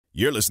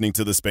You're listening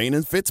to the Spain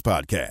and Fitz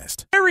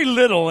podcast. Very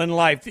little in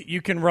life that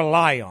you can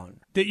rely on,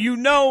 that you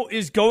know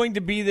is going to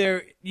be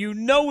there, you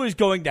know is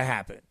going to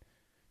happen.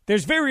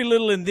 There's very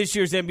little in this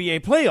year's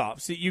NBA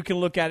playoffs that you can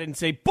look at and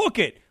say, book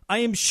it, I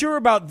am sure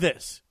about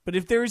this. But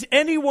if there is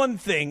any one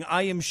thing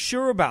I am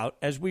sure about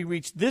as we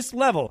reach this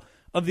level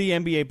of the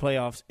NBA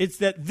playoffs, it's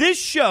that this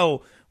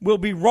show will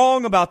be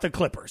wrong about the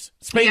Clippers.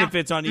 Spain and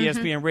Fitz on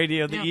ESPN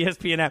Radio, the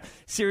ESPN app,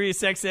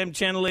 Sirius XM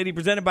Channel 80,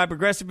 presented by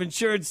Progressive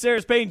Insurance.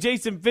 Sarah Spain,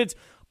 Jason Fitz.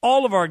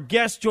 All of our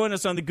guests join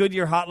us on the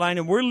Goodyear Hotline,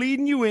 and we're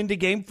leading you into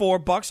Game 4,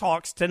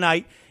 Bucks-Hawks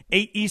tonight,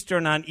 8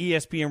 Eastern on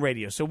ESPN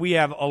Radio. So we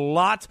have a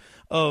lot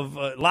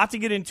to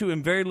get into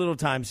in very little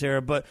time,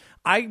 Sarah. But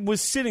I was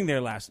sitting there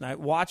last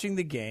night watching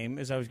the game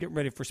as I was getting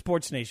ready for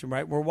Sports Nation,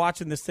 right? We're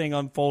watching this thing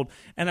unfold,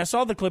 and I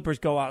saw the Clippers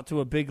go out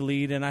to a big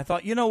lead, and I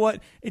thought, you know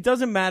what? It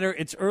doesn't matter.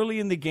 It's early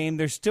in the game.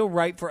 They're still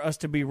right for us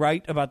to be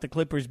right about the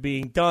Clippers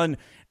being done.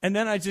 And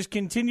then I just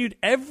continued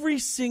every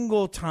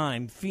single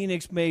time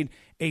Phoenix made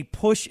a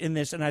push in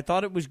this, and I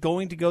thought it was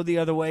going to go the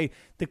other way.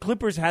 The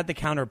Clippers had the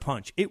counter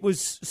punch. It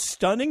was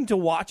stunning to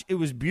watch. It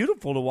was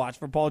beautiful to watch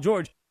for Paul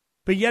George.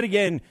 But yet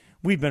again,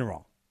 we've been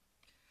wrong.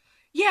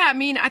 Yeah, I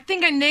mean, I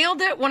think I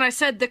nailed it when I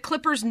said the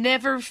Clippers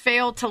never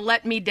fail to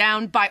let me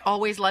down by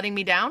always letting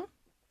me down.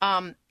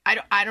 I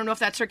don't know if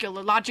that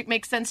circular logic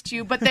makes sense to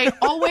you, but they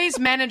always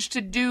manage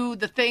to do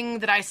the thing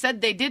that I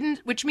said they didn't,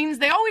 which means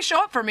they always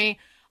show up for me,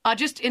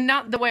 just in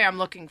not the way I'm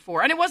looking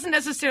for. And it wasn't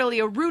necessarily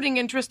a rooting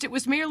interest. It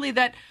was merely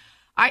that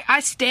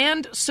I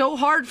stand so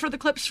hard for the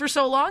Clips for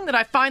so long that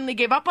I finally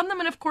gave up on them.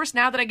 And, of course,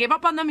 now that I gave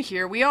up on them,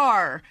 here we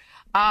are.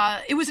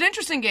 It was an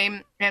interesting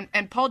game,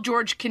 and Paul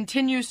George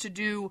continues to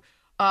do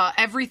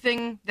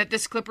everything that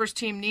this Clippers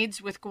team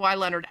needs with Kawhi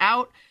Leonard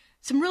out.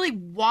 Some really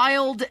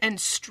wild and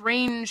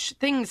strange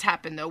things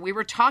happened, though. We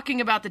were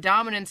talking about the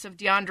dominance of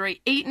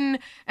DeAndre Ayton,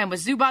 and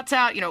with Zubats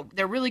out, you know,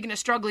 they're really going to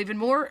struggle even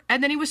more.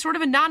 And then he was sort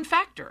of a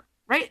non-factor,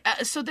 right?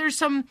 So there's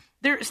some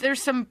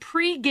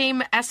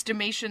pre-game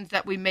estimations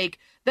that we make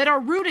that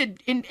are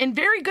rooted in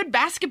very good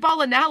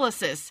basketball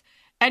analysis.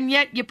 And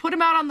yet you put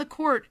him out on the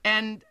court,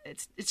 and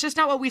it's just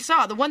not what we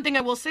saw. The one thing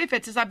I will say,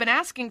 Fitz, is I've been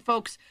asking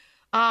folks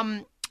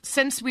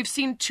since we've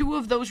seen two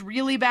of those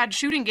really bad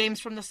shooting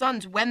games from the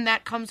Suns when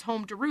that comes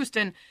home to roost.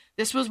 And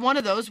this was one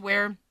of those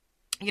where,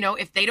 you know,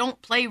 if they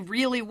don't play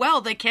really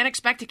well, they can't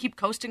expect to keep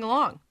coasting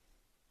along.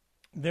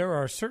 There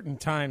are certain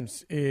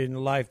times in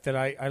life that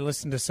I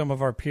listen to some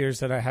of our peers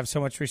that I have so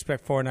much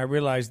respect for, and I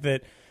realize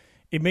that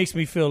it makes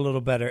me feel a little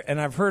better. And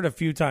I've heard a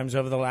few times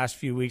over the last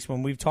few weeks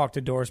when we've talked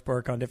to Doris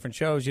Burke on different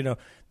shows, you know,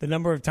 the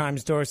number of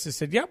times Doris has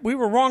said, yep, we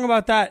were wrong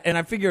about that. And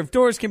I figure if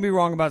Doris can be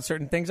wrong about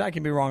certain things, I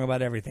can be wrong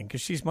about everything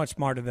because she's much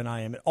smarter than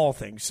I am at all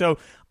things. So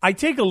I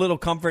take a little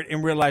comfort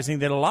in realizing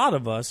that a lot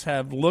of us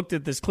have looked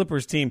at this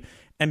Clippers team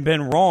and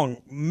been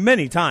wrong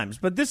many times.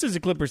 But this is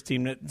a Clippers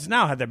team that's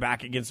now had their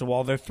back against the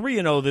wall. They're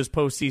 3-0 this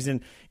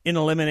postseason in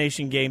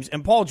elimination games.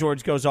 And Paul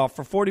George goes off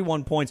for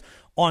 41 points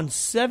on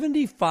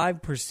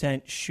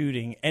 75%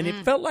 shooting. And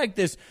it felt like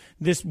this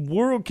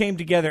world came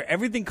together.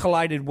 Everything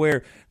collided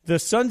where the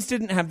Suns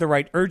didn't have the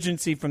right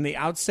urgency from the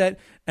outset,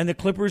 and the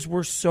Clippers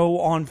were so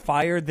on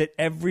fire that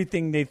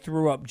everything they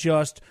threw up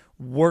just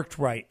worked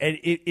right. And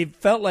it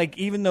felt like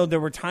even though there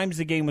were times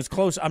the game was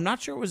close, I'm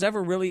not sure it was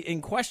ever really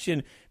in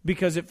question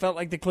because it felt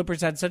like the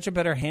Clippers had such a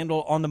better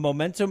handle on the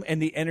momentum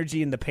and the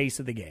energy and the pace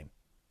of the game.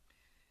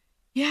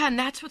 Yeah, and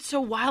that's what's so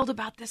wild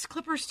about this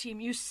Clippers team.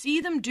 You see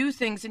them do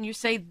things and you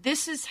say,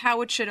 this is how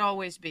it should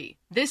always be.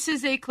 This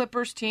is a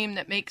Clippers team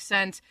that makes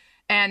sense,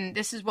 and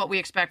this is what we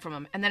expect from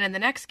them. And then in the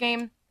next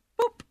game,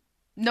 boop,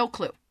 no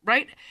clue,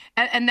 right?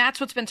 And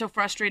that's what's been so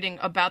frustrating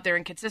about their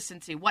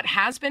inconsistency. What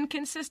has been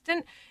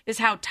consistent is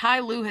how Ty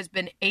Lue has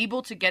been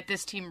able to get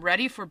this team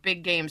ready for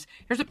big games.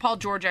 Here's what Paul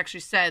George actually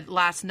said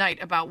last night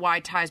about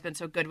why Ty's been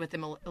so good with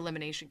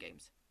elimination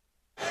games.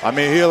 I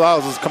mean, he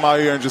allows us to come out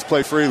here and just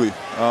play freely.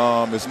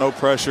 There's no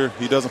pressure.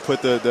 He doesn't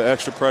put the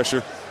extra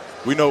pressure.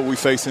 We know what we're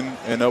facing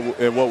and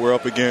what we're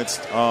up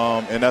against,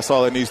 and that's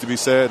all that needs to be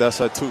said. That's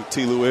how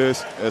Ty Lue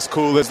is, as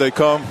cool as they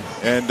come.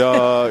 And,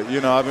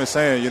 you know, I've been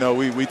saying, you know,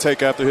 we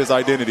take after his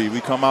identity.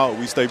 We come out,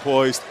 we stay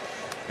poised,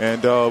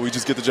 and we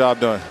just get the job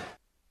done.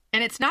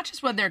 And it's not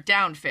just when they're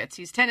down, Fitz.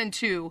 He's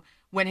 10-2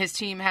 when his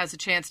team has a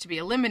chance to be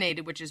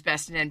eliminated, which is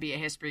best in NBA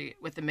history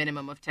with a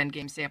minimum of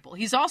 10-game sample.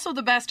 He's also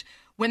the best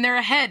when they're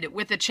ahead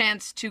with a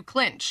chance to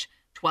clinch.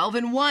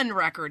 12-1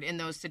 record in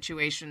those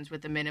situations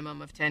with a minimum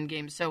of 10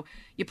 games. So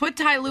you put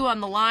Ty Lue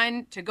on the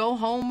line to go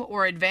home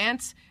or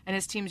advance, and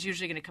his team's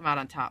usually going to come out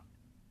on top.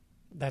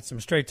 That's some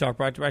Straight Talk,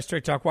 brought to you by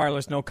Straight Talk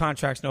Wireless. No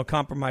contracts, no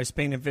compromise.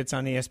 Spain and Fitz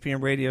on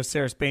ESPN Radio.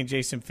 Sarah Spain,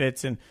 Jason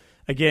Fitz. And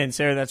again,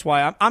 Sarah, that's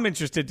why I'm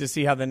interested to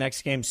see how the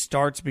next game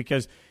starts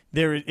because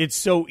it's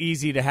so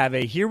easy to have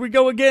a here we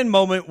go again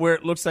moment where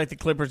it looks like the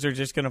Clippers are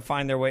just going to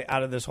find their way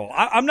out of this hole.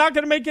 I'm not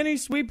going to make any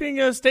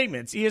sweeping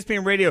statements.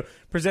 ESPN Radio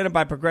presented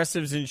by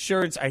Progressive's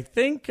Insurance. I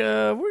think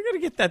we're going to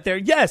get that there.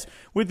 Yes,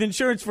 with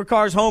insurance for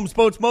cars, homes,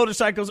 boats,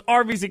 motorcycles,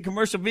 RVs, and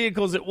commercial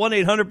vehicles at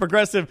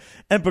 1-800-PROGRESSIVE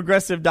and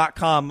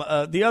Progressive.com.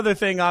 The other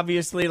thing,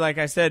 obviously, like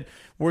I said,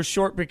 we're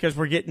short because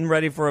we're getting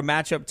ready for a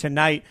matchup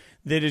tonight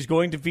that is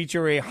going to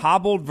feature a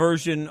hobbled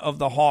version of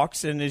the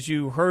Hawks. And as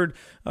you heard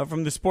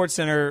from the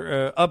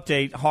SportsCenter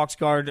update, Hawks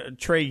guard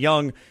Trae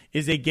Young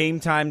is a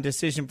game-time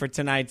decision for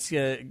tonight's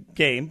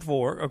game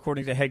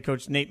according to head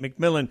coach Nate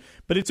McMillan.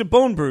 But it's a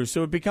bone bruise,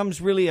 so it becomes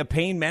really a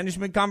pain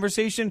management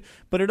conversation,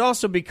 but it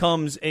also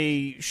becomes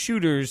a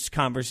shooter's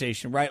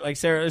conversation, right? Like,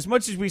 Sarah, as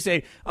much as we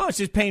say, oh, it's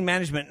just pain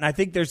management, and I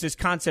think there's this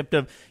concept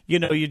of,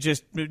 you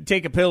just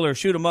take a pill or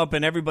shoot them up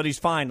and everybody's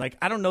fine. Like,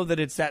 I don't know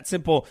that it's that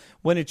simple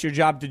when it's your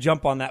job to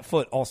jump on that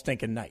foot all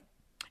stinking night.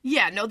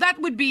 Yeah, no,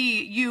 that would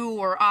be you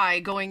or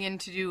I going in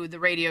to do the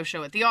radio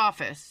show at the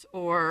office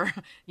or,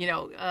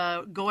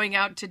 going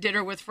out to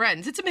dinner with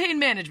friends. It's a pain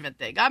management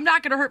thing. I'm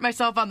not going to hurt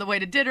myself on the way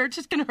to dinner. It's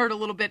just going to hurt a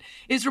little bit.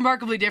 It's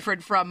remarkably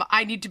different from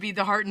I need to be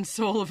the heart and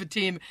soul of a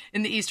team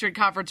in the Eastern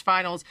Conference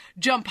Finals,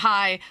 jump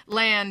high,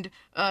 land,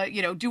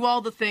 do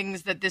all the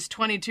things that this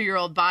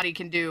 22-year-old body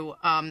can do.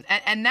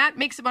 And that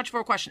makes it much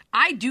more a question.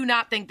 I do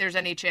not think there's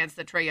any chance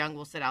that Trae Young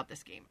will sit out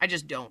this game. I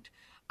just don't.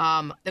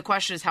 The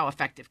question is, how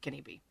effective can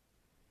he be?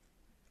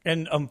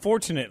 And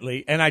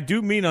unfortunately, and I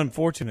do mean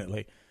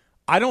unfortunately,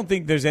 I don't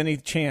think there's any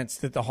chance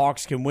that the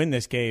Hawks can win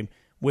this game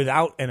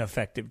without an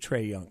effective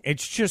Trae Young.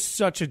 It's just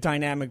such a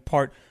dynamic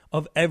part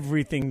of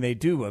everything they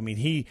do. I mean,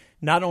 he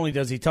not only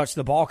does he touch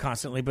the ball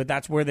constantly, but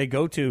that's where they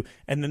go to.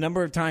 And the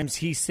number of times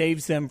he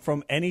saves them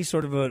from any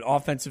sort of an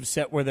offensive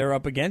set where they're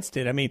up against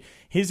it. I mean,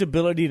 his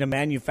ability to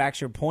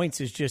manufacture points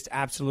is just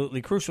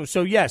absolutely crucial.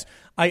 So, yes,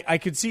 I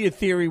could see a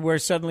theory where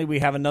suddenly we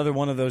have another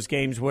one of those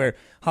games where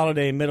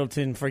Holiday and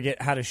Middleton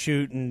forget how to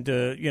shoot and,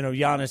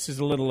 Giannis is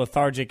a little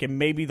lethargic and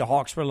maybe the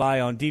Hawks rely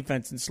on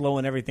defense and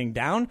slowing everything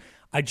down.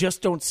 I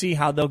just don't see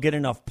how they'll get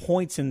enough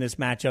points in this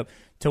matchup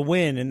to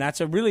win, and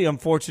that's a really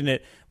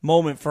unfortunate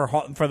moment for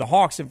the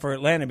Hawks and for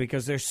Atlanta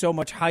because there's so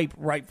much hype,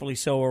 rightfully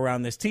so,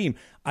 around this team.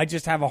 I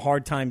just have a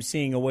hard time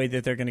seeing a way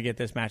that they're going to get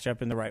this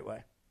matchup in the right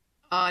way.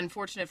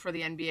 Unfortunate for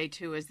the NBA,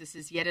 too, as this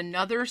is yet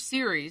another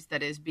series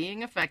that is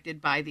being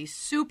affected by the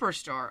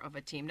superstar of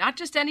a team, not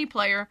just any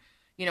player.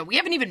 We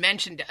haven't even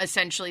mentioned,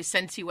 essentially,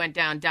 since he went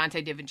down,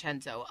 Dante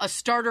DiVincenzo, a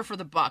starter for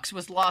the Bucks,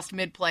 was lost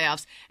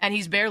mid-playoffs, and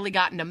he's barely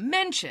gotten a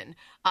mention.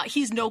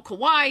 He's no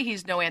Kawhi,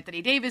 he's no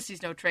Anthony Davis,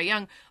 he's no Trae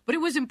Young, but it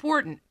was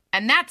important.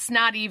 And that's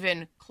not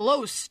even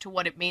close to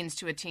what it means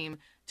to a team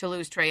to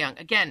lose Trae Young.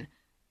 Again,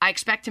 I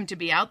expect him to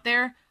be out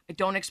there. I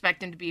don't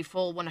expect him to be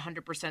full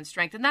 100%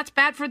 strength, and that's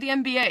bad for the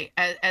NBA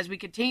as we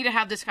continue to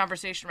have this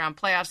conversation around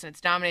playoffs, and it's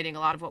dominating a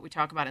lot of what we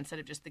talk about instead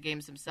of just the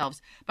games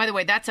themselves. By the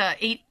way, that's a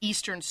 8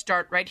 Eastern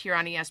start right here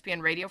on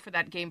ESPN Radio for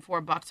that Game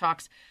 4 Bucks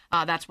Hawks.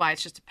 That's why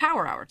it's just a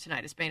power hour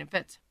tonight at Spain and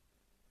Fitz.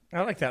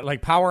 I like that,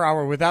 like power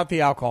hour without the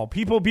alcohol.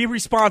 People, be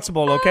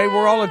responsible, okay?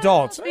 We're all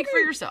adults. Speak for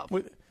yourself.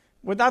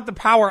 Without the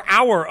power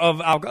hour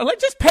of alcohol, like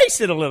just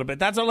pace it a little bit.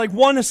 That's like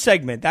one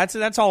segment. That's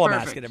all I'm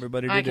asking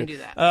everybody to do. I can do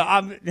that.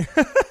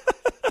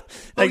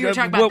 You were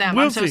talking about them.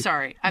 I'm so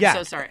sorry. I'm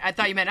so sorry. I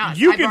thought you meant us.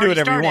 You can do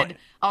whatever you want.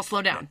 I'll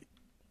slow down.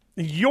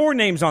 Your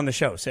name's on the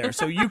show, Sarah,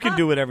 so you can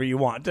do whatever you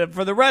want.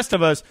 For the rest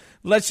of us,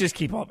 let's just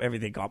keep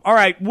everything calm. All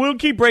right, we'll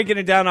keep breaking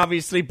it down,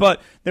 obviously,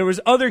 but there was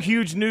other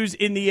huge news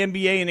in the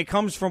NBA, and it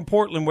comes from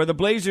Portland, where the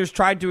Blazers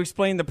tried to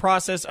explain the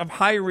process of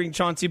hiring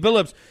Chauncey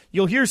Billups.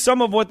 You'll hear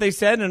some of what they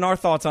said and our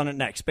thoughts on it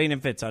next. Spain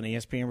and Fitz on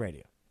ESPN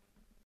Radio.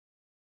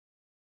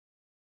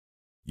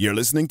 You're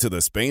listening to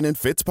the Spain and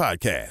Fitz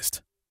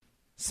podcast.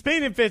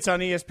 Spain and Fitz on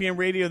ESPN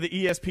Radio, the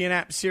ESPN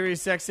app,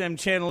 Sirius XM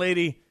Channel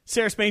 80.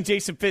 Sarah Spain,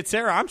 Jason Fitz.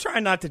 Sarah, I'm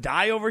trying not to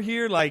die over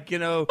here.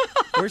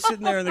 We're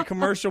sitting there in the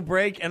commercial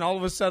break, and all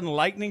of a sudden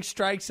lightning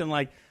strikes, and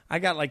I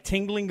got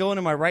tingling going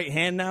in my right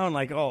hand now, and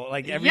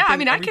everything. Yeah, I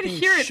mean, I could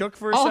hear it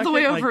all the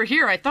way over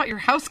here. I thought your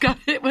house got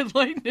hit with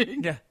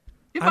lightning. Yeah,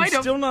 I'm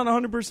still not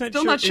 100% sure.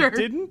 Still not sure. It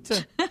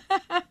didn't.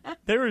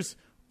 There is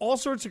all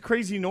sorts of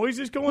crazy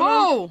noises going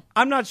on.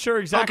 I'm not sure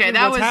exactly what's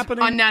happening. Okay, that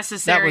was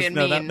unnecessary and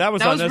mean. That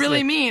was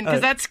really mean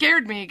because that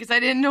scared me because I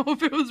didn't know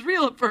if it was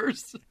real at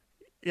first.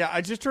 Yeah,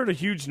 I just heard a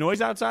huge noise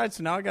outside,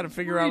 so now I got to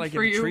figure out if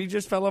a tree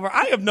just fell over.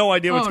 I have no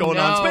idea what's going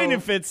on. Spain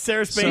and Fitz,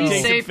 Sarah Spain,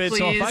 Jason safe, Fitz. Please.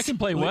 So if I can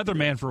play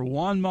weatherman for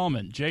one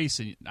moment,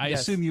 Jason, I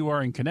assume you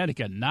are in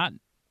Connecticut, not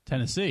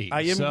Tennessee.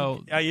 I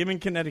am in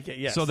Connecticut,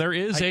 yes. So there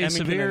is a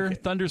severe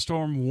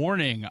thunderstorm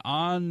warning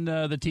on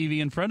the TV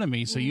in front of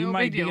me, so you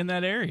might be in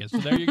that area. So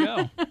there you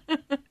go.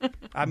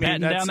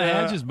 Batting down the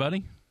hedges,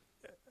 buddy.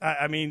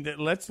 I mean,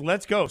 let's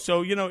go.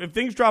 So, if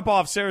things drop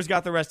off, Sarah's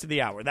got the rest of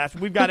the hour.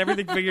 We've got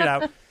everything figured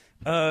out.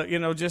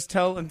 Just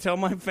tell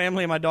my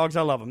family and my dogs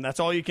I love them. That's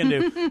all you can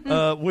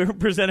do. We're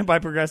presented by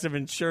Progressive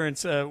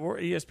Insurance.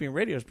 ESPN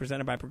Radio is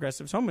presented by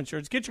Progressive's Home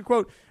Insurance. Get your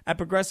quote at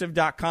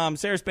Progressive.com.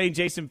 Sarah Spain,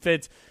 Jason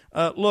Fitz.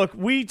 Look,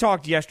 we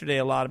talked yesterday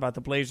a lot about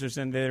the Blazers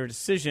and their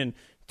decision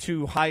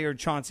to hire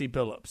Chauncey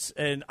Billups.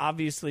 And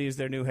obviously, as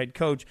their new head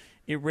coach,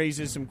 it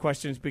raises some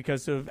questions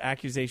because of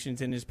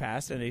accusations in his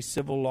past and a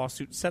civil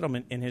lawsuit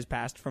settlement in his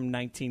past from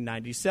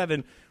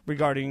 1997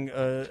 regarding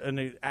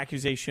an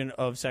accusation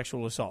of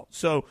sexual assault.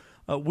 So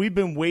we've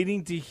been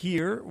waiting to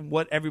hear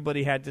what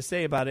everybody had to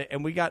say about it,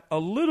 and we got a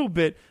little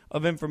bit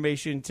of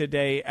information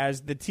today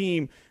as the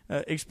team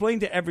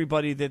explained to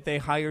everybody that they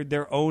hired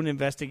their own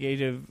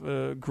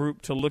investigative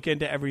group to look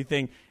into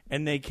everything,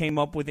 and they came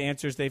up with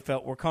answers they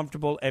felt were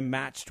comfortable and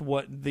matched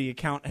what the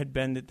account had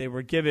been that they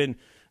were given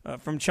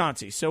from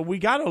Chauncey. So we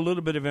got a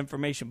little bit of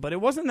information, but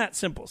it wasn't that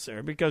simple,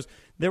 Sarah, because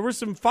there were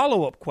some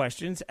follow-up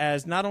questions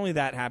as not only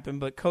that happened,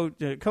 but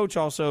Coach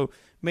also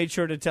made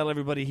sure to tell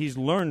everybody he's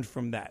learned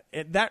from that.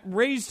 That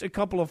raised a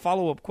couple of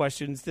follow-up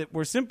questions that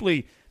were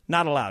simply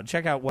not allowed.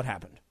 Check out what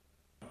happened.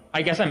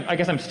 I guess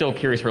I'm still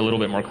curious for a little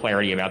bit more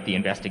clarity about the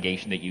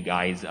investigation that you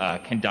guys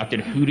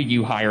conducted. Who did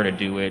you hire to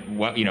do it?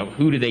 What,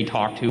 who did they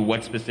talk to?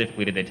 What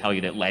specifically did they tell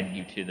you that led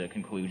you to the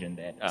conclusion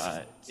that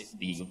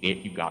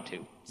you got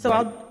to?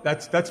 So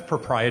that's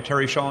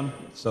proprietary, Sean.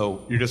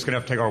 So you're just going to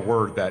have to take our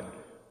word that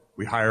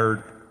we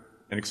hired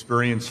an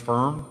experienced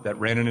firm that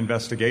ran an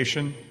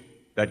investigation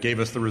that gave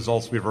us the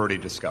results we've already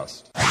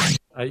discussed.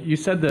 You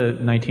said the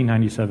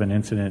 1997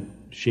 incident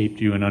shaped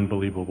you in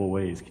unbelievable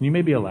ways. Can you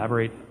maybe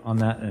elaborate on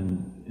that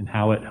and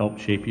how it helped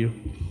shape you?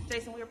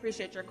 Jason, we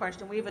appreciate your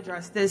question. We've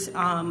addressed this.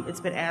 It's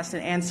been asked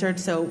and answered,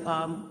 so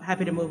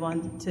happy to move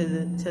on to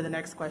the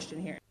next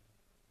question here.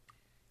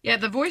 Yeah,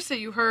 the voice that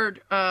you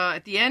heard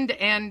at the end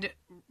and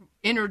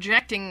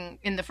interjecting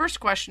in the first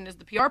question is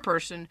the PR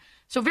person.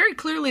 So very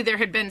clearly there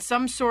had been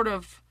some sort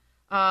of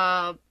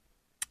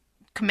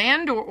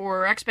command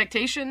or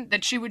expectation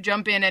that she would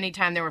jump in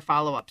anytime there were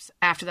follow-ups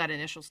after that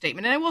initial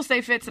statement. And I will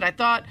say, Fitz, that I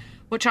thought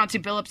what Chauncey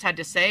Billups had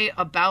to say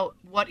about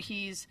what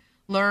he's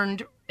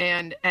learned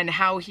and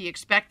how he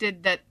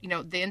expected that,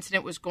 the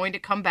incident was going to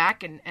come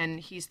back, and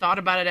he's thought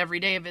about it every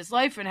day of his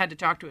life and had to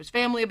talk to his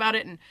family about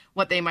it and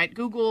what they might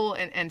Google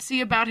and see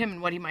about him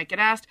and what he might get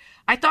asked.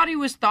 I thought he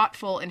was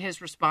thoughtful in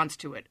his response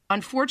to it.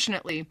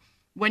 Unfortunately,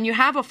 when you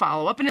have a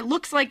follow-up, and it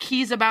looks like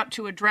he's about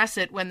to address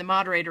it when the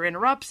moderator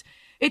interrupts,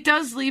 it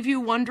does leave you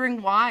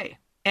wondering why.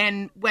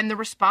 And when the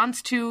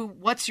response to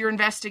what's your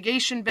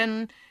investigation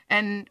been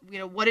and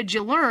what did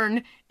you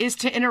learn is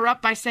to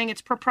interrupt by saying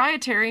it's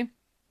proprietary,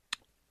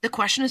 the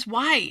question is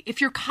why?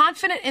 If you're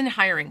confident in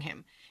hiring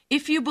him,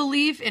 if you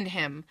believe in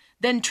him,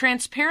 then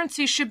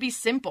transparency should be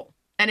simple.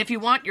 And if you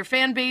want your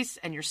fan base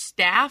and your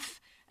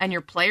staff and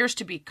your players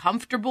to be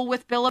comfortable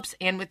with Billups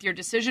and with your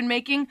decision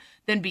making,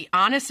 then be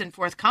honest and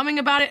forthcoming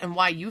about it and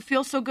why you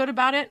feel so good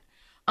about it.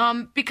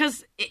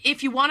 Because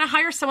if you want to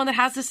hire someone that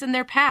has this in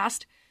their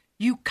past,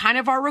 you kind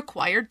of are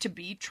required to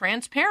be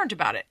transparent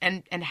about it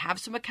and have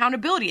some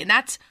accountability. And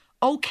that's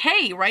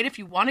okay, right? If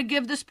you want to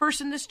give this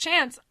person this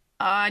chance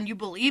and you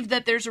believe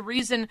that there's a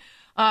reason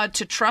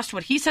to trust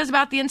what he says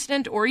about the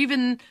incident or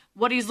even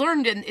what he's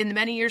learned in the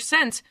many years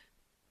since,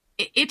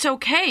 it's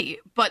okay.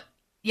 But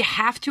you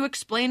have to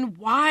explain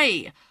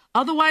why.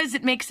 Otherwise,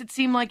 it makes it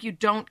seem like you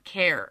don't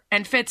care.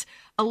 And Fitz,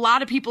 a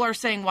lot of people are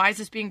saying, why is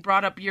this being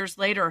brought up years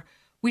later?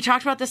 We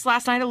talked about this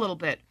last night a little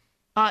bit.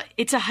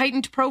 It's a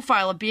heightened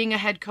profile of being a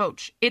head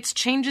coach. It's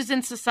changes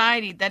in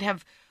society that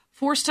have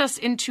forced us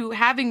into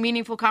having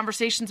meaningful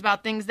conversations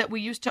about things that we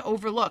used to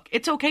overlook.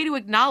 It's okay to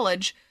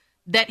acknowledge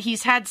that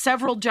he's had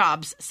several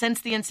jobs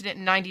since the incident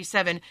in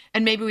 97,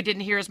 and maybe we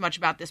didn't hear as much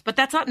about this. But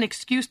that's not an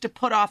excuse to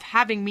put off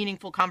having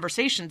meaningful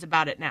conversations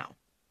about it now.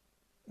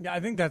 Yeah, I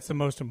think that's the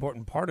most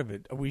important part of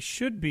it. We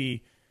should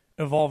be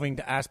evolving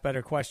to ask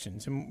better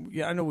questions. And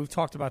yeah, I know we've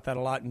talked about that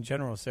a lot in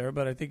general, Sarah,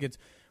 but I think it's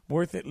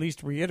worth at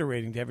least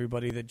reiterating to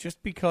everybody that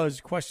just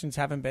because questions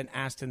haven't been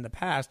asked in the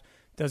past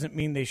doesn't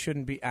mean they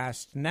shouldn't be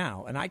asked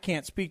now. And I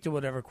can't speak to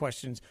whatever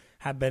questions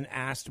have been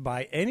asked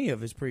by any of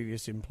his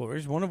previous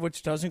employers, one of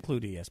which does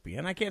include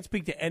ESPN. I can't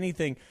speak to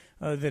anything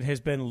that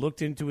has been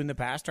looked into in the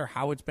past or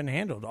how it's been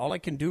handled. All I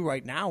can do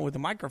right now with the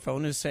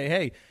microphone is say,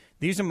 hey,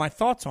 these are my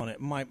thoughts on it.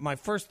 My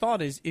first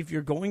thought is if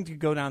you're going to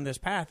go down this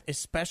path,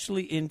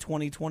 especially in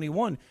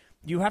 2021,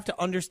 you have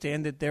to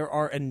understand that there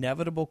are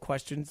inevitable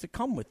questions that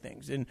come with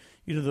things. And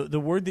the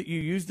word that you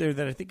use there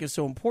that I think is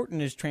so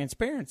important is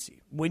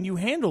transparency. When you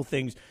handle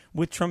things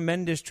with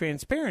tremendous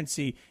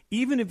transparency,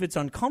 even if it's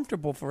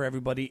uncomfortable for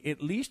everybody,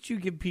 at least you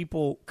give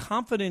people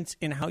confidence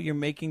in how you're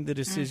making the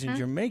decisions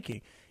you're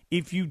making.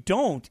 If you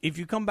don't, if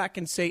you come back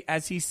and say,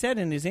 as he said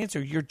in his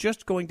answer, you're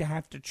just going to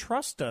have to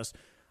trust us,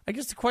 I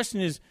guess the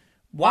question is,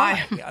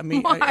 why? I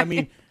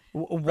mean,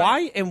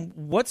 why and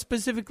what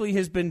specifically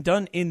has been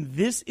done in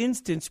this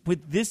instance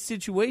with this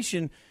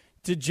situation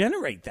to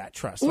generate that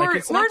trust? Or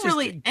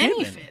really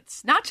any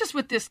fits, not just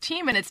with this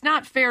team. And it's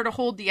not fair to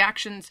hold the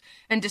actions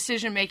and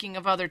decision-making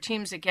of other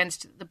teams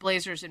against the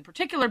Blazers in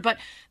particular, but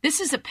this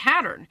is a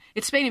pattern.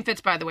 It's Spain and Fitz,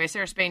 by the way,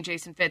 Sarah Spain,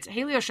 Jason Fitz.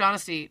 Haley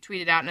O'Shaughnessy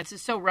tweeted out, and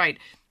it's so right,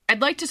 I'd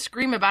like to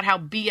scream about how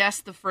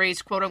BS the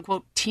phrase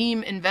quote-unquote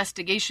team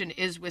investigation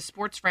is with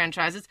sports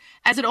franchises,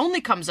 as it only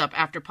comes up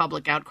after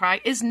public outcry,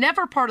 is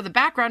never part of the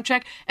background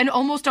check, and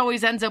almost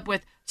always ends up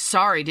with,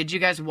 sorry, did you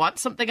guys want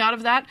something out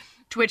of that?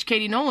 To which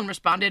Katie Nolan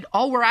responded,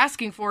 all we're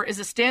asking for is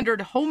a standard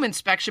home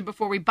inspection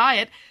before we buy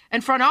it,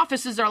 and front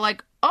offices are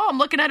like, oh, I'm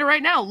looking at it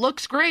right now,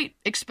 looks great,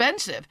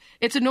 expensive.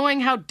 It's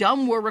annoying how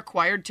dumb we're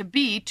required to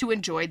be to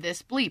enjoy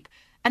this bleep.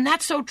 And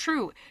that's so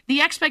true.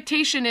 The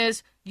expectation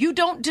is you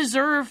don't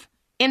deserve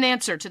an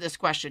answer to this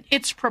question.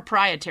 It's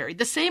proprietary.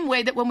 The same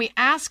way that when we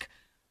ask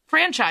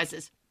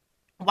franchises,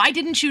 why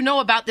didn't you know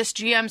about this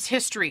GM's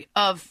history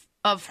of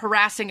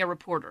harassing a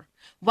reporter?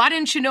 Why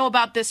didn't you know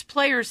about this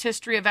player's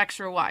history of X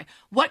or Y?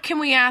 What can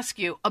we ask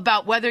you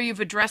about whether you've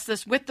addressed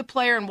this with the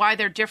player and why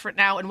they're different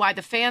now, and why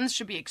the fans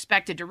should be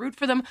expected to root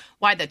for them,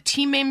 why the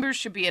team members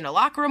should be in a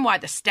locker room, why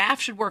the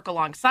staff should work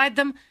alongside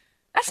them?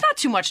 That's not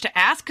too much to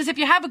ask, because if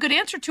you have a good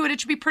answer to it,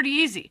 it should be pretty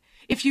easy.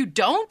 If you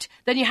don't,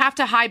 then you have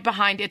to hide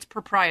behind it's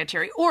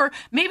proprietary. Or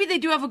maybe they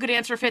do have a good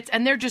answer, Fitz,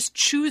 and they're just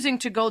choosing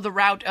to go the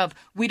route of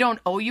we don't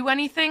owe you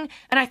anything.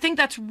 And I think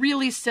that's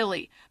really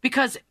silly,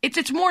 because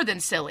it's more than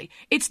silly.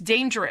 It's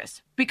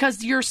dangerous,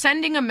 because you're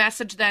sending a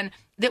message then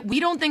that we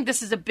don't think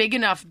this is a big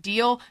enough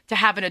deal to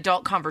have an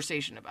adult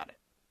conversation about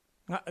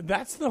it.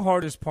 That's the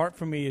hardest part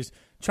for me, is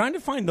trying to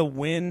find the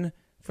win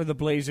for the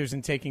Blazers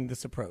in taking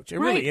this approach.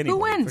 Really,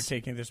 anybody for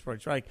taking this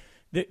approach. Like,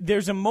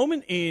 there's a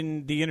moment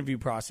in the interview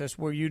process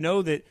where you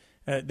know that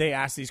they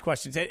ask these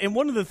questions. And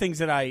one of the things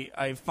that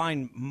I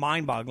find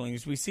mind-boggling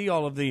is we see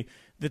all of the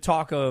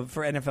talk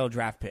for NFL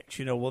draft picks.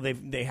 You know, well,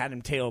 they had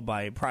him tailed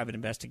by private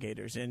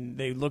investigators, and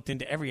they looked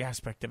into every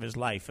aspect of his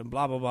life and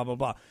blah, blah, blah, blah,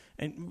 blah.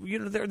 And, you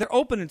know, they're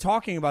open and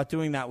talking about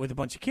doing that with a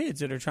bunch of kids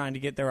that are trying to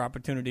get their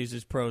opportunities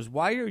as pros.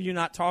 Why are you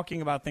not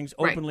talking about things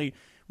openly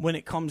when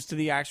it comes to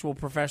the actual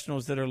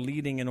professionals that are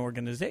leading an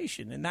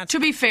organization? And that's to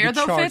be fair,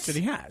 the though, charge Fitz, that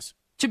he has.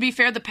 To be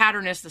fair, the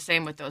pattern is the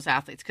same with those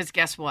athletes, because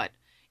guess what?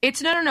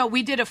 It's no.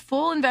 We did a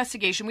full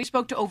investigation. We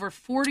spoke to over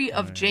 40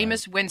 of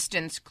Jameis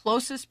Winston's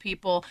closest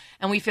people,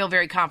 and we feel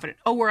very confident.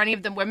 Oh, were any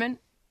of them women?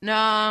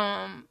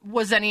 No.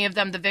 Was any of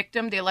them the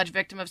victim, the alleged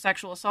victim of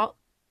sexual assault?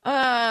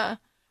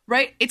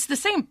 Right? It's the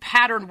same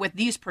pattern with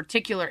these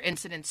particular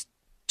incidents,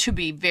 to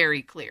be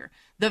very clear.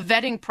 The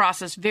vetting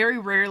process very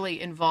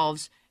rarely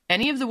involves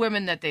any of the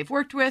women that they've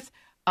worked with,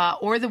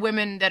 or the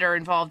women that are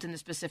involved in the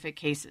specific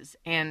cases.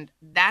 And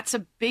that's a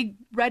big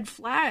red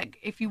flag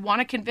if you want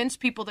to convince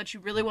people that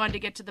you really wanted to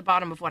get to the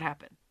bottom of what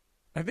happened.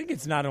 I think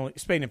it's not only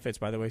Spain and Fitz,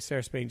 by the way,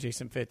 Sarah Spain,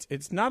 Jason Fitz.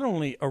 It's not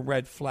only a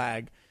red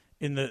flag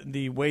in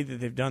the way that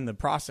they've done the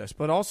process,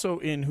 but also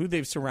in who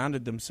they've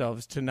surrounded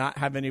themselves to not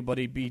have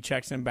anybody be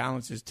checks and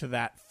balances to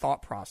that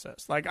thought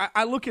process. Like,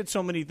 I look at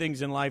so many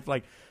things in life.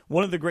 Like,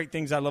 one of the great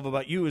things I love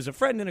about you as a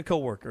friend and a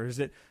coworker is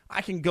that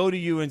I can go to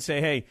you and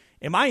say, hey,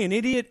 am I an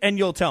idiot? And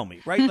you'll tell me,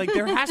 right? Like,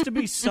 there has to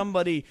be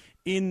somebody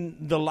in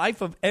the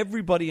life of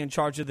everybody in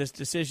charge of this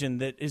decision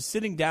that is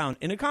sitting down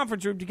in a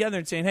conference room together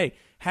and saying, hey,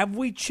 have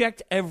we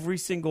checked every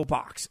single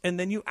box? And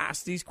then you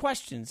ask these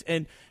questions.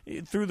 And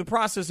through the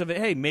process of it,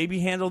 hey,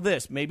 maybe handle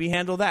this, maybe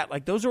handle that.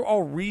 Like, those are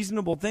all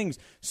reasonable things.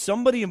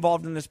 Somebody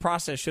involved in this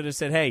process should have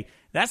said, hey,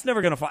 that's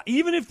never going to fly.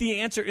 Even if the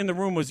answer in the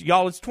room was,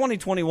 y'all, it's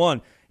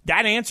 2021,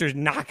 that answer is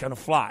not going to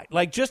fly.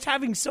 Like, just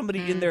having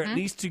somebody in there at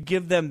least to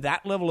give them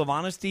that level of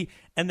honesty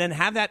and then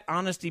have that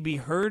honesty be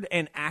heard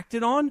and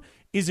acted on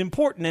is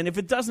important. And if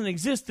it doesn't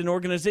exist, then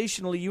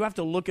organizationally, you have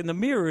to look in the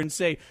mirror and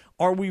say,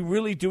 are we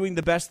really doing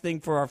the best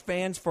thing for our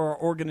fans, for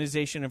our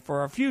organization, and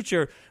for our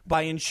future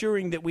by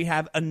ensuring that we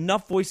have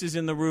enough voices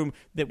in the room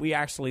that we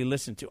actually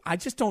listen to? I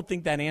just don't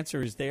think that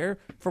answer is there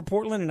for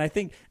Portland. And I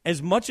think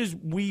as much as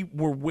we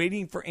were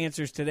waiting for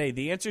answers today,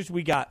 the answers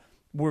we got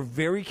were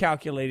very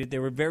calculated, they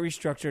were very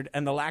structured,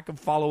 and the lack of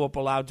follow-up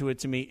allowed to it,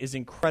 to me, is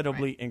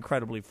incredibly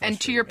frustrating.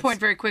 And to your point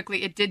very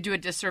quickly, it did do a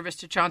disservice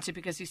to Chauncey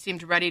because he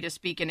seemed ready to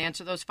speak and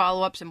answer those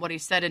follow-ups, and what he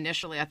said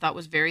initially I thought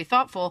was very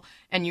thoughtful,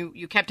 and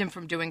you kept him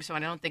from doing so,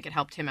 and I don't think it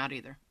helped him out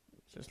either.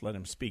 Just let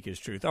him speak his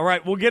truth. All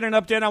right, we'll get an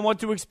update on what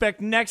to expect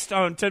next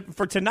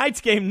for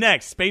tonight's game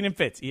next. Spain and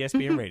Fitz,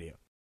 ESPN Radio.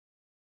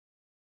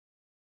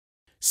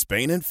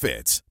 Spain and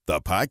Fitz,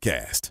 the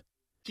podcast.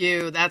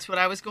 That's what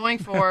I was going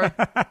for.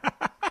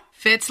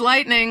 Fitz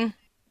Lightning.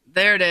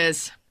 There it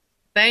is.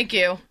 Thank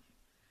you.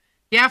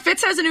 Yeah,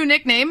 Fitz has a new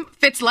nickname,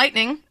 Fitz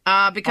Lightning,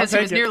 because he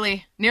was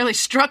nearly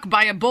struck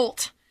by a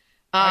bolt.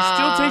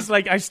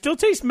 I still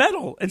taste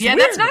metal. It's weird.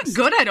 That's not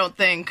good, I don't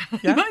think.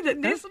 Yeah?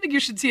 That's something you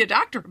should see a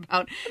doctor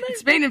about.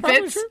 Spain and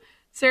Fitz. Sure.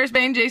 Sarah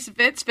Spain, Jason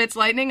Fitz, Fitz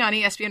Lightning on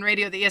ESPN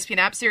Radio, the ESPN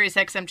app, Sirius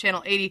XM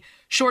Channel 80.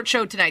 Short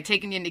show tonight,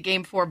 taking you into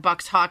Game 4,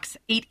 Bucks-Hawks,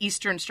 8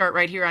 Eastern start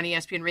right here on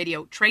ESPN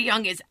Radio. Trae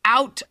Young is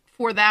out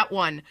for that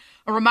one.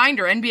 A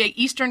reminder, NBA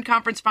Eastern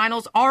Conference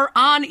Finals are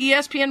on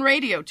ESPN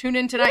Radio. Tune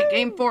in tonight,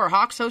 Game 4,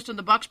 Hawks hosting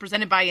the Bucks,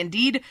 presented by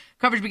Indeed.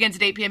 Coverage begins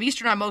at 8 p.m.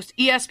 Eastern on most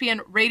ESPN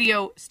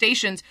Radio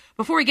stations.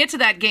 Before we get to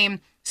that game,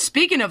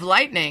 speaking of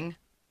lightning,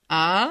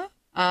 Tampa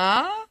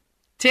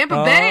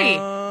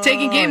Bay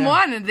taking Game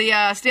 1 in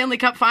the Stanley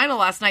Cup Final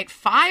last night,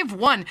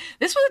 5-1.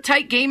 This was a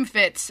tight game,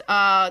 Fitz,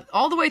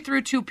 all the way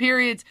through 2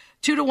 periods,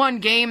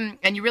 2-1 game,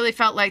 and you really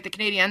felt like the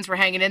Canadiens were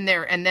hanging in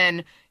there. And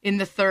then in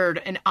the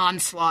third, an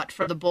onslaught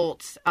for the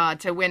Bolts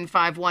to win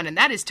 5-1. And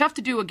that is tough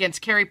to do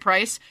against Carey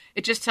Price.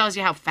 It just tells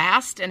you how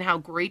fast and how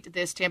great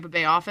this Tampa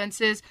Bay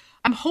offense is.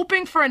 I'm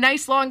hoping for a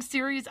nice long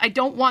series. I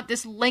don't want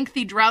this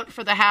lengthy drought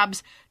for the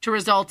Habs to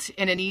result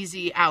in an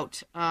easy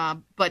out.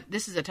 But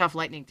this is a tough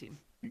Lightning team.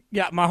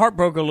 Yeah, my heart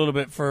broke a little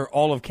bit for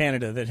all of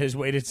Canada that has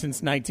waited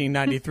since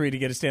 1993 to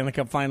get a Stanley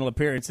Cup final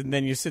appearance, and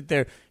then you sit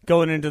there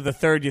going into the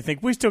third, you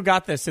think, we still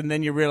got this, and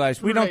then you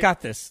realize, we don't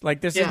got this.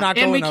 Like, this is not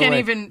going our way. And we can't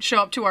even show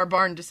up to our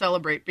barn to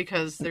celebrate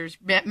because there's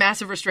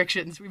massive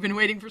restrictions. We've been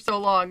waiting for so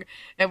long,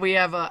 and we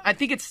have, I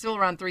think it's still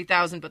around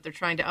 3,000, but they're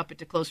trying to up it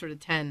to closer to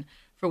 10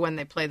 for when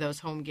they play those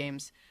home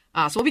games.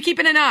 So we'll be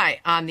keeping an eye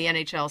on the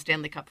NHL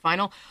Stanley Cup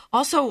final.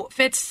 Also,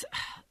 Fitz,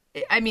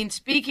 I mean,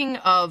 speaking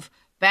of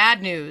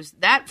bad news,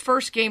 that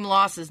first game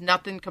loss is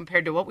nothing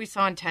compared to what we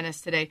saw in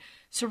tennis today.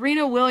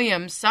 Serena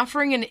Williams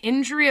suffering an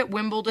injury at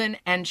Wimbledon,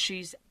 and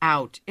she's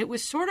out. It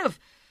was sort of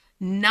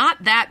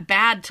not that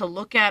bad to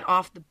look at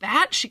off the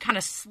bat. She kind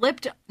of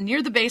slipped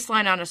near the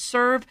baseline on a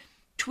serve,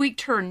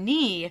 tweaked her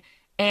knee,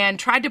 and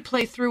tried to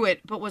play through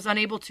it, but was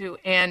unable to.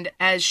 And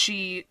as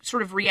she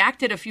sort of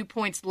reacted a few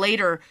points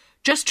later,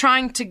 just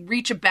trying to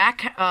reach a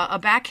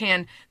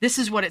backhand, this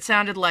is what it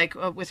sounded like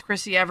with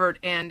Chrissy Everett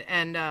and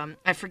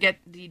I forget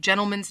the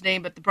gentleman's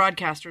name, but the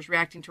broadcaster's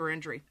reacting to her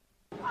injury.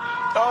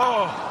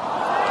 Oh,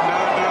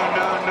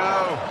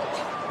 no.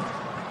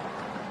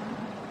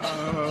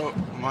 Oh,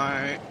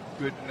 my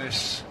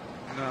goodness,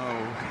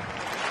 no.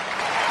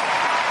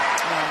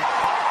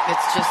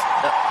 It's just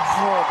a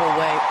horrible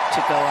way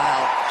to go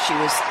out. She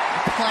was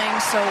playing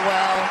so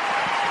well.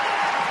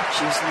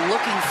 She was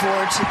looking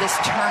forward to this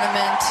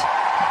tournament.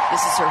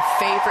 This is her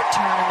favorite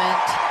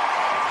tournament.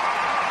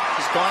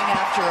 She's going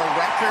after a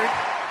record.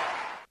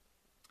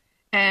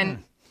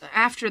 And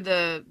after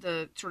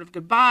the sort of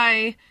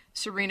goodbye,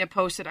 Serena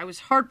posted, I was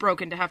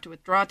heartbroken to have to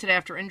withdraw today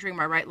after injuring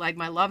my right leg.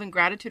 My love and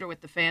gratitude are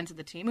with the fans of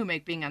the team who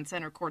make being on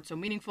center court so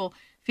meaningful.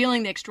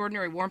 Feeling the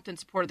extraordinary warmth and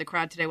support of the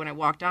crowd today when I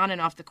walked on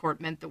and off the court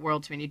meant the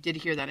world to me. And you did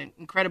hear that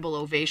incredible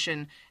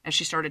ovation as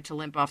she started to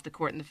limp off the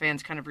court and the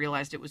fans kind of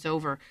realized it was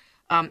over.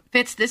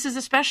 Fitz, this is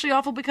especially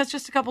awful because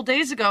just a couple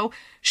days ago,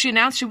 she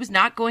announced she was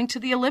not going to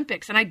the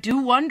Olympics. And I do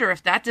wonder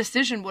if that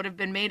decision would have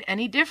been made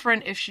any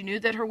different if she knew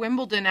that her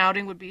Wimbledon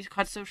outing would be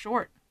cut so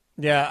short.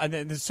 Yeah,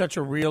 it's such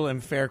a real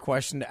and fair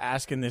question to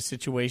ask in this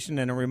situation,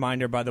 and a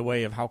reminder, by the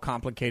way, of how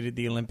complicated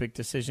the Olympic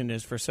decision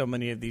is for so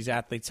many of these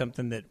athletes,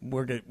 something that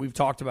we've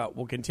talked about,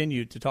 we'll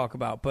continue to talk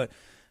about. But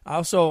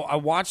also, I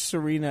watched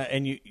Serena,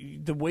 and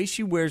the way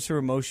she wears her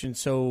emotion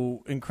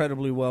so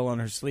incredibly well on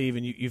her sleeve,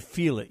 and you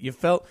feel it. You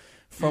felt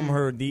from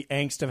her the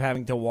angst of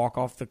having to walk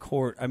off the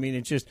court. I mean,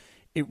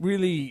 it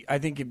really, I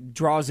think it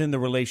draws in the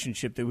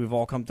relationship that we've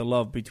all come to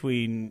love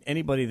between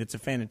anybody that's a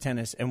fan of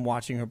tennis and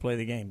watching her play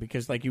the game.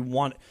 Because like you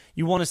want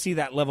to see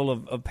that level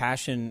of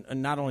passion,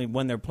 not only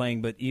when they're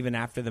playing, but even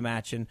after the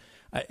match. And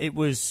it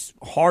was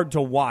hard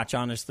to watch,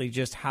 honestly,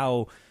 just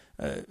how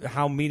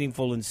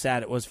meaningful and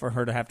sad it was for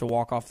her to have to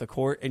walk off the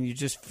court. And you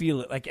just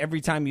feel it. Like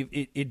every time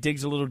it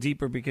digs a little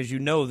deeper because you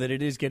know that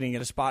it is getting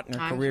at a spot in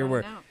her career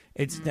where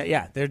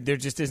there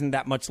just isn't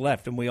that much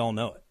left, and we all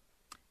know it.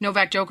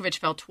 Novak Djokovic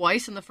fell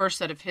twice in the first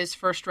set of his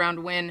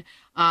first-round win.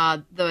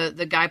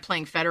 The guy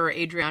playing Federer,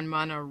 Adrian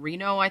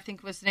Manarino, I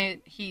think was his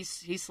name, he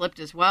slipped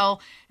as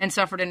well and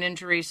suffered an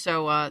injury.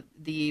 So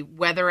the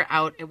weather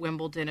out at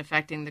Wimbledon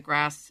affecting the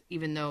grass,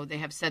 even though they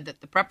have said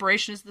that the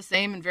preparation is the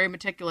same and very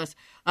meticulous,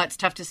 it's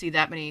tough to see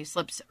that many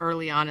slips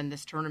early on in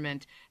this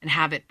tournament and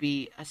have it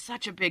be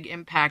such a big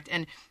impact.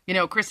 And,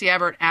 Chrissy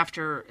Everett,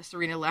 after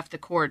Serena left the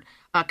court,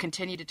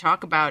 continued to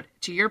talk about,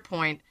 to your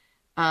point,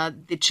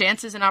 the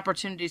chances and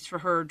opportunities for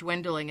her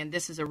dwindling, and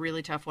this is a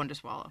really tough one to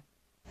swallow.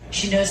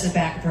 She knows in the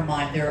back of her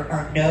mind there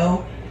are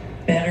no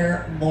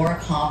better, more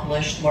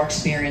accomplished, more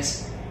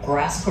experienced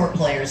grass court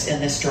players in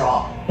this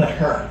draw but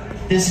her.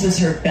 This was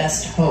her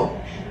best hope.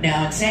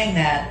 Now, in saying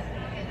that,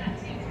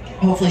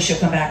 hopefully she'll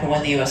come back and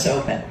win the U.S.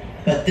 Open,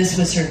 but this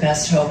was her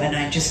best hope, and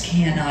I just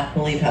cannot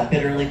believe how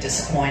bitterly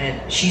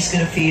disappointed she's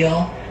going to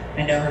feel.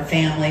 I know her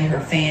family, her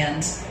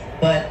fans.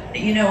 But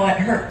you know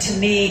what? To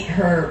me,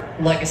 her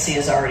legacy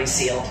is already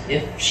sealed.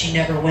 If she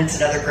never wins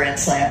another Grand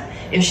Slam,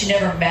 if she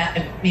never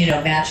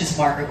matches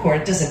Margaret Court,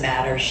 it doesn't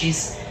matter.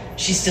 She's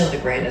still the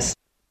greatest.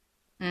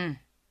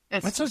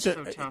 That's so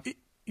tough.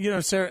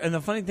 Sarah. And the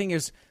funny thing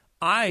is,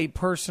 I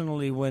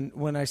personally,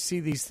 when I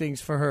see these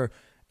things for her,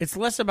 it's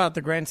less about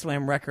the Grand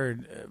Slam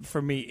record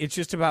for me. It's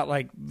just about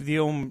like the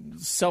own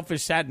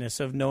selfish sadness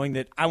of knowing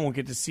that I won't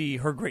get to see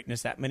her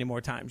greatness that many more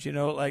times.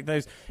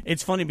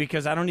 It's funny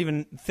because I don't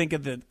even think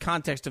of the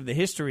context of the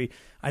history.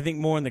 I think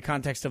more in the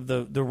context of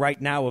the right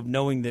now of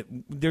knowing that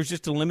there's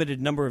just a limited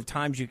number of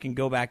times you can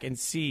go back and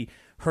see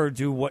her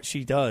do what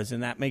she does,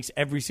 and that makes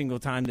every single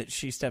time that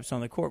she steps on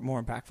the court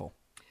more impactful.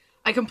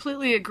 I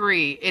completely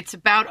agree. It's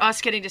about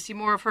us getting to see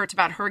more of her. It's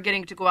about her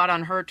getting to go out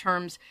on her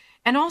terms.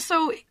 And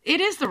also, it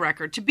is the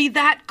record to be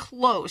that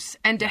close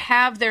and to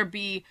have there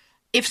be,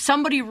 if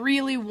somebody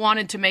really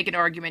wanted to make an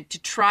argument to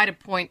try to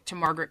point to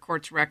Margaret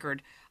Court's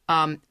record,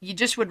 you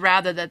just would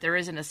rather that there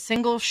isn't a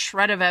single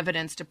shred of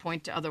evidence to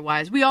point to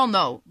otherwise. We all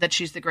know that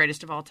she's the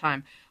greatest of all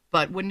time,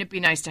 but wouldn't it be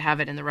nice to have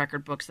it in the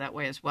record books that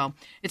way as well?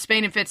 It's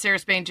Spain and Fitz, Sarah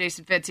Spain,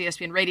 Jason Fitz,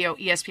 ESPN Radio,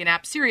 ESPN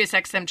app, Sirius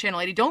XM Channel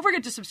 80. Don't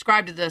forget to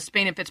subscribe to the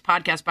Spain and Fitz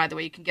podcast, by the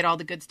way. You can get all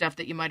the good stuff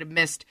that you might have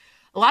missed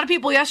a lot of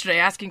people yesterday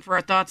asking for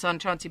our thoughts on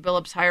Chauncey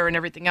Billups' hire and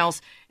everything else,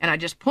 and I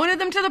just pointed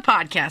them to the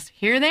podcast.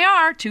 Here they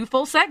are, 2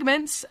 full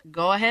segments.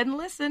 Go ahead and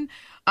listen.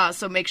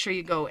 So make sure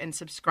you go and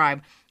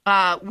subscribe.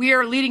 We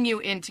are leading you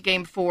into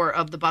Game 4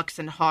 of the Bucks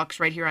and Hawks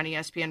right here on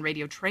ESPN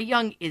Radio. Trae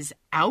Young is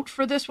out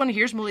for this one.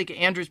 Here's Malika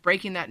Andrews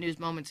breaking that news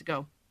moments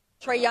ago.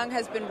 Trae Young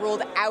has been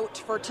ruled out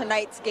for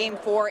tonight's Game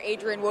 4.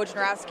 Adrian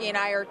Wojnarowski and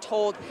I are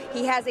told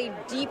he has a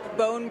deep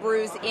bone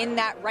bruise in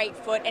that right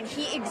foot, and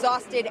he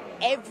exhausted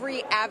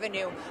every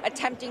avenue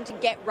attempting to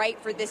get right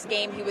for this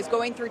game. He was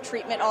going through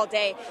treatment all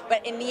day,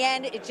 but in the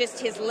end, it's just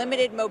his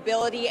limited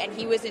mobility, and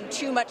he was in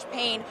too much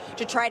pain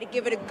to try to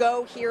give it a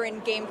go here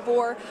in Game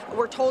 4.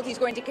 We're told he's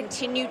going to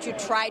continue to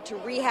try to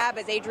rehab,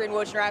 as Adrian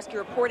Wojnarowski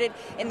reported,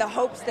 in the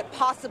hopes that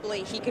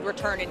possibly he could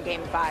return in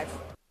Game 5.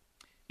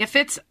 Yeah,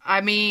 Fitz,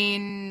 I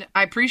mean,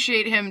 I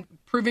appreciate him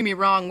proving me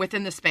wrong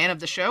within the span of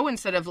the show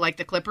instead of like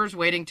the Clippers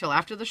waiting till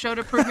after the show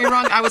to prove me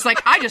wrong. I was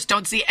like, I just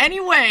don't see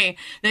any way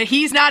that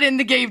he's not in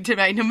the game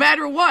tonight, no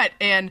matter what.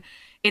 And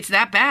it's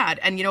that bad.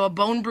 And, you know, a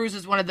bone bruise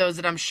is one of those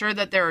that I'm sure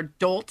that there are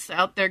adults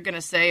out there going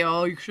to say,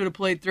 oh, you should have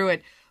played through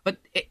it. But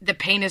the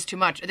pain is too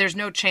much. There's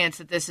no chance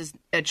that this is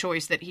a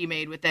choice that he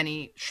made with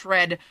any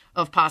shred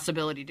of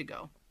possibility to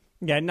go.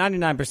 Yeah,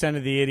 99%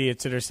 of the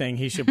idiots that are saying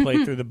he should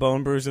play through the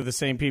bone bruise are the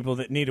same people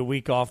that need a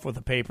week off with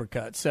a paper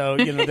cut. So,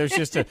 you know, there's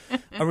just a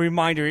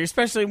reminder,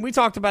 especially, and we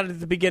talked about it at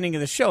the beginning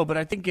of the show, but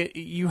I think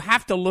you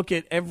have to look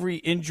at every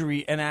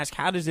injury and ask,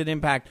 how does it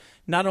impact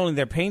not only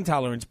their pain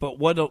tolerance, but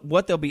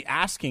what they'll be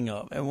asking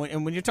of. And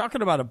when you're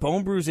talking about a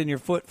bone bruise in your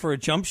foot for a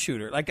jump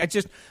shooter, like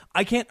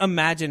I can't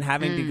imagine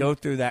having to go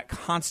through that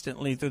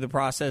constantly through the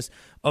process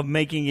of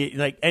making it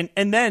like,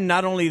 and then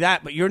not only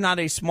that, but you're not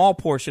a small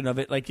portion of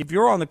it. Like if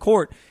you're on the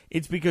court,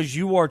 it's because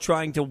you are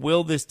trying to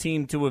will this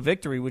team to a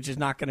victory, which is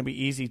not going to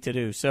be easy to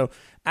do. So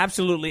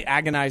absolutely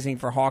agonizing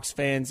for Hawks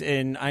fans.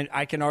 And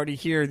I can already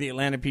hear the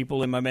Atlanta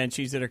people in my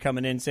mentions that are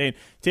coming in saying,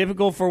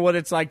 typical for what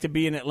it's like to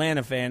be an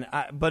Atlanta fan.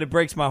 But it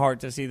breaks my heart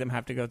to see them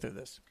have to go through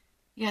this.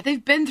 Yeah,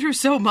 they've been through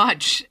so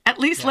much. At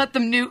least let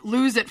them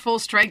lose at full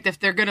strength if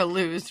they're going to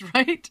lose,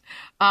 right?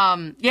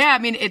 Yeah, I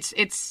mean,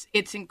 it's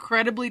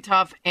incredibly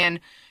tough. And,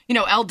 you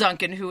know, Elle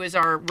Duncan, who is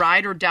our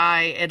ride or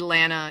die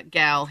Atlanta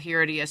gal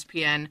here at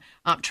ESPN,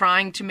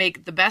 trying to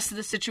make the best of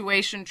the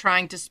situation,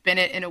 trying to spin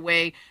it in a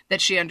way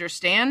that she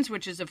understands,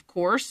 which is, of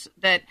course,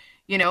 that,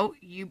 you know,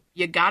 you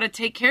got to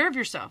take care of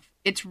yourself.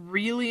 It's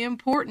really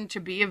important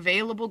to be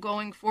available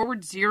going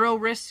forward. Zero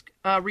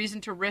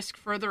reason to risk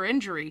further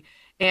injury.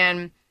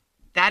 And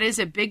that is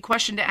a big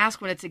question to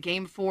ask when it's a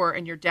Game 4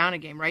 and you're down a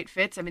game, right,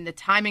 Fitz? I mean, the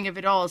timing of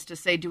it all is to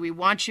say, do we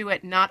want you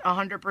at not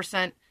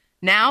 100%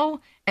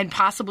 now and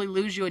possibly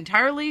lose you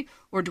entirely,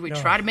 or do we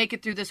try to make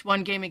it through this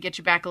one game and get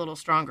you back a little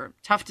stronger?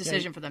 Tough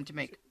decision for them to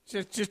make.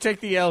 Just take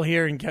the L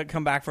here and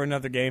come back for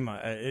another game.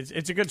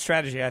 It's a good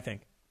strategy, I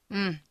think.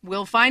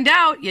 We'll find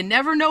out. You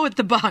never know with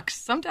the Bucks.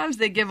 Sometimes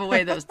they give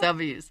away those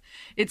W's.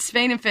 It's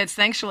Spain and Fitz.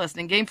 Thanks for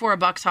listening. Game 4 of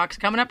Bucks Hawks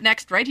coming up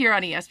next right here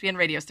on ESPN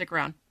Radio. Stick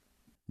around.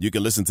 You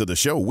can listen to the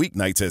show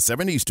weeknights at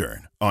 7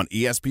 Eastern on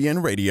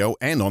ESPN Radio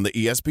and on the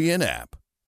ESPN app.